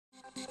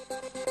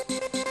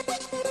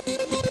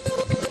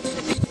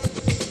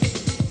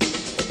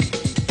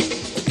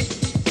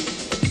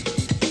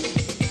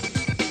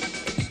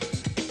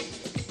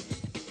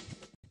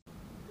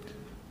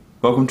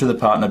Welcome to the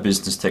Partner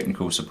Business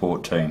Technical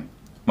Support team.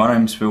 My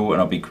name's Phil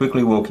and I'll be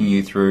quickly walking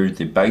you through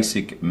the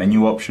basic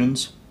menu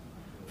options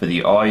for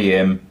the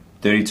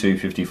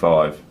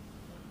iEM3255.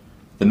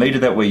 The meter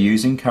that we're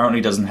using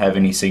currently doesn't have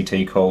any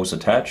CT coils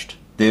attached,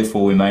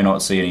 therefore we may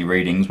not see any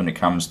readings when it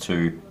comes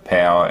to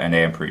power and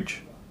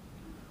amperage.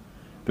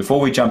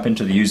 Before we jump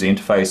into the user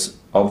interface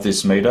of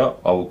this meter,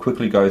 I will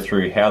quickly go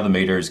through how the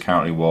meter is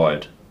currently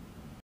wired.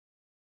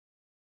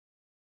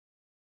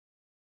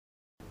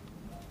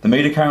 The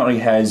meter currently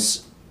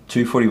has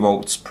 240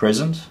 volts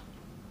present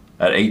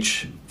at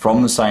each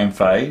from the same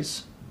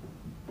phase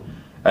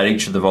at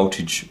each of the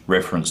voltage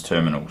reference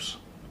terminals.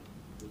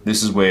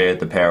 This is where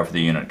the power for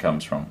the unit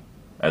comes from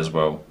as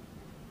well.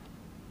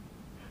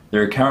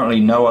 There are currently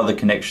no other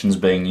connections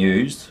being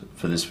used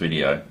for this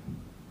video.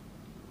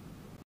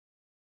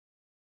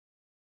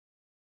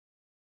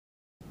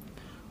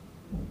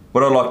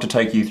 What I'd like to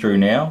take you through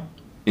now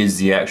is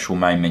the actual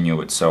main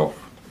menu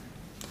itself.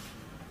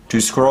 To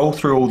scroll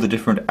through all the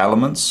different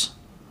elements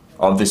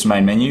of this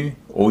main menu,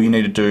 all you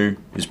need to do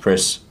is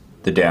press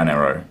the down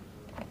arrow.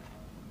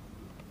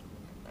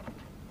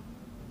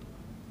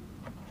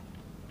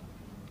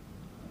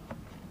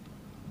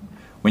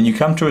 When you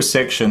come to a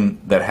section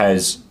that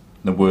has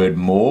the word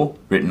More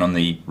written on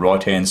the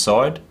right hand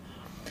side,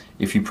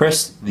 if you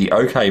press the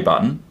OK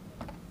button,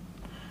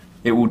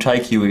 it will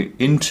take you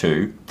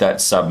into that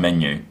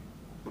sub-menu.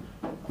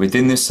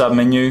 Within this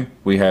sub-menu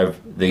we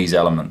have these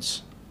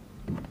elements.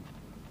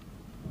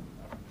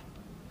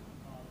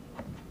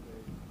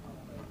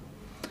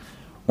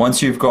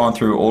 Once you've gone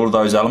through all of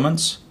those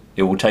elements,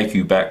 it will take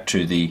you back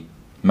to the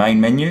main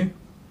menu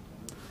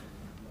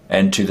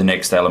and to the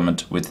next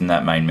element within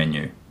that main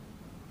menu.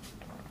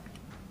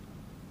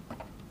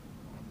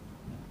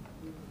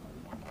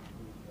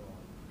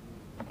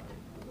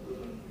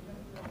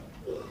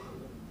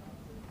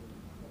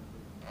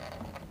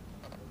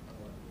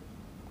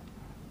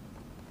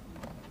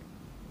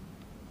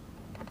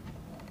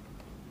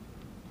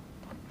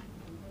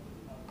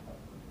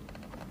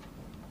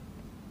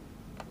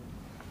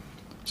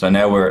 So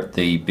now we're at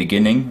the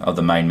beginning of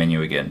the main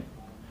menu again.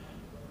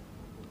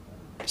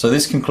 So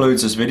this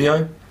concludes this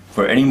video.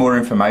 For any more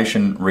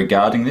information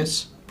regarding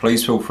this,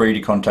 please feel free to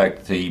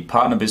contact the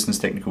Partner Business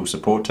Technical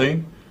Support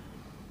team.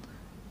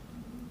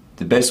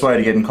 The best way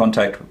to get in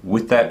contact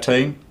with that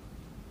team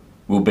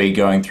will be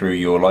going through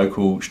your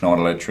local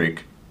Schneider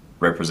Electric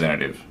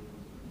representative.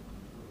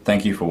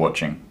 Thank you for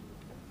watching.